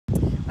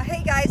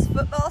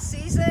football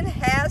season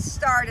has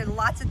started.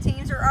 Lots of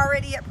teams are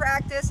already at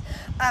practice.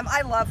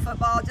 I love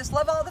football, just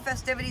love all the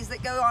festivities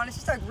that go on. It's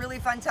just a really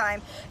fun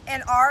time.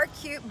 And our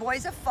cute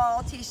Boys of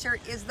Fall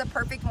t-shirt is the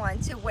perfect one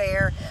to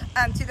wear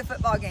to the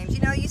football games.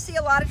 You know, you see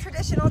a lot of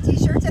traditional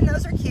t-shirts and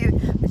those are cute,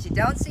 but you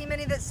don't see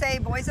many that say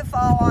Boys of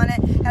Fall on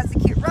it. Has the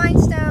cute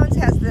rhinestones,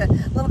 has the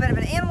little bit of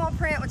an animal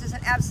print, which is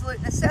an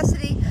absolute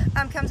necessity.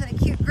 Comes in a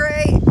cute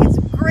gray. It's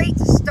great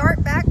to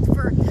start back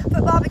for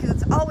football because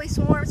it's always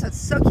warm, so it's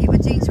so cute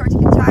with jean shorts.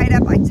 You can tie it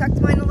up. I tucked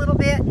mine a little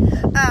bit,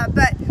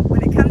 but